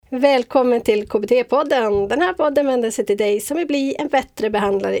Välkommen till KBT-podden. Den här podden vänder sig till dig som vill bli en bättre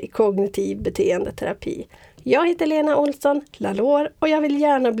behandlare i kognitiv beteendeterapi. Jag heter Lena Olsson, Lalor, och jag vill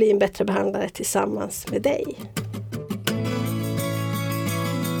gärna bli en bättre behandlare tillsammans med dig.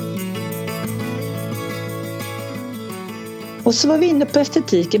 Och så var vi inne på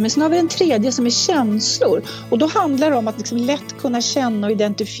estetiken, men sen har vi en tredje som är känslor. Och då handlar det om att liksom lätt kunna känna och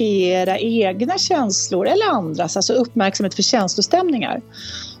identifiera egna känslor eller andras, alltså uppmärksamhet för känslostämningar.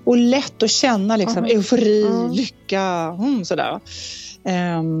 Och lätt att känna liksom eufori, lycka, sådär.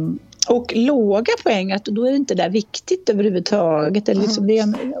 Och låga poäng, att då är det inte där viktigt överhuvudtaget. Eller liksom det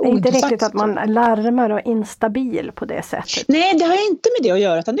är inte riktigt att man larmar och instabil på det sättet. Nej, det har inte med det att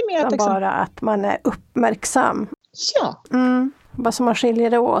göra. Utan det är mer att liksom, bara att man är uppmärksam. Ja. Vad som man skiljer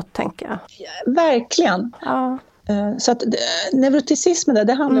det åt, tänker jag. Ja, verkligen. Ja. Så att neuroticismen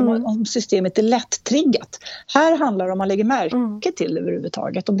det handlar om systemet är lätt-triggat. Här handlar det om man lägger märke till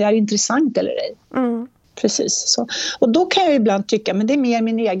överhuvudtaget. Om det är intressant eller ej. Precis. Så. Och då kan jag ibland tycka, men det är mer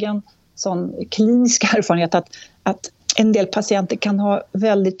min egen sån kliniska erfarenhet, att en del patienter kan ha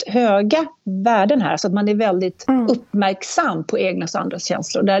väldigt höga värden här. Så att man är väldigt uppmärksam på egna och andras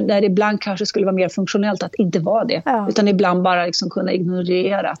känslor. Där ibland kanske skulle vara mer funktionellt att inte vara det. Ja. Utan ibland bara liksom kunna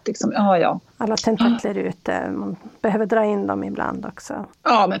ignorera att liksom, alla tentakler ute, man behöver dra in dem ibland också.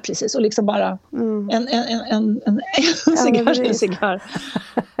 Ja, men precis. Och liksom bara en cigarr.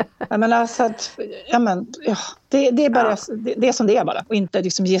 Jag menar, så att, det är bara det är som det är bara. Och inte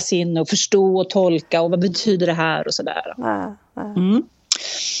liksom ge sig in och förstå och tolka och vad betyder det här och sådär.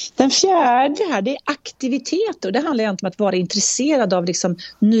 Den fjärde här, det är aktiviteter. Det handlar egentligen om att vara intresserad av liksom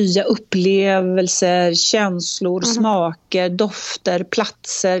nya upplevelser, känslor, smaker, dofter,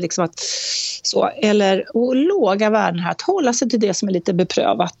 platser. Liksom att, och låga värden här, att hålla sig till det som är lite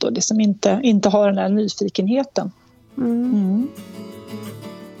beprövat och det som inte har den där nyfikenheten.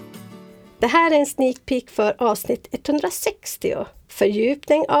 Det här är en sneak peek för avsnitt 160.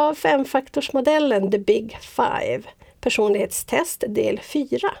 Fördjupning av 5-faktorsmodellen The Big Five. Personlighetstest del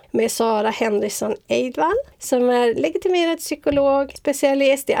 4 med Sara Henriksson Eidvall som är legitimerad psykolog,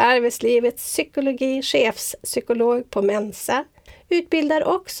 specialist i arbetslivets psykologi, chefspsykolog på Mensa. Utbildar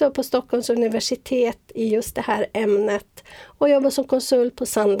också på Stockholms universitet i just det här ämnet och jobbar som konsult på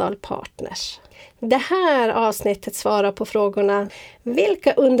Sandal Partners. Det här avsnittet svarar på frågorna: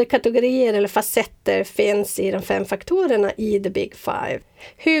 vilka underkategorier eller facetter finns i de 5 faktorerna i The Big Five?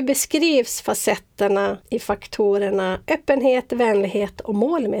 Hur beskrivs facetterna i faktorerna öppenhet, vänlighet och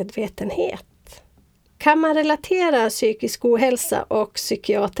målmedvetenhet? Kan man relatera psykisk ohälsa och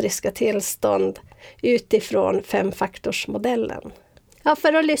psykiatriska tillstånd utifrån 5-faktorsmodellen? Ja,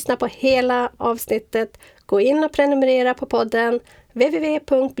 för att lyssna på hela avsnittet, gå in och prenumerera på podden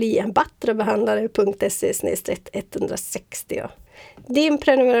www.blienbattrebehandlare.se/160. Din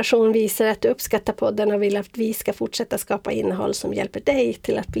prenumeration visar att du uppskattar podden och vill att vi ska fortsätta skapa innehåll som hjälper dig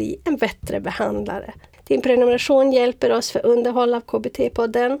till att bli en bättre behandlare. Din prenumeration hjälper oss för underhåll av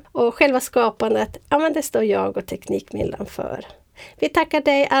KBT-podden och själva skapandet, det står jag och Teknikmillan för. Vi tackar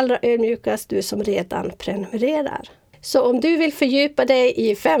dig allra ödmjukast, du som redan prenumererar. Så om du vill fördjupa dig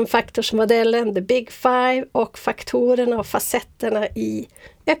i 5-faktorsmodellen, The Big Five och faktorerna och facetterna i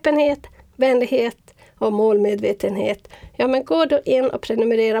öppenhet, vänlighet och målmedvetenhet, gå då in och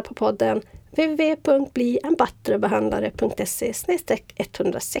prenumerera på podden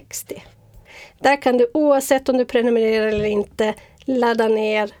www.blienbattrebehandlare.se/160. Där kan du, oavsett om du prenumererar eller inte, ladda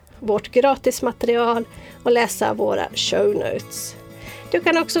ner vårt gratismaterial och läsa våra show notes. Du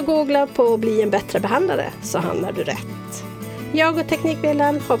kan också googla på Bli en bättre behandlare så hamnar du rätt. Jag och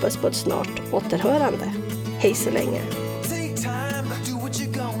Teknikvillan hoppas på ett snart återhörande. Hej så länge!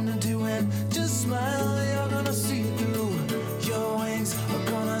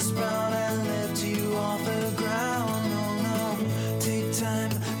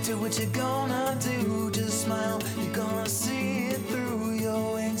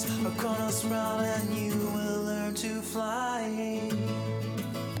 Gonna sprout and you will learn to fly.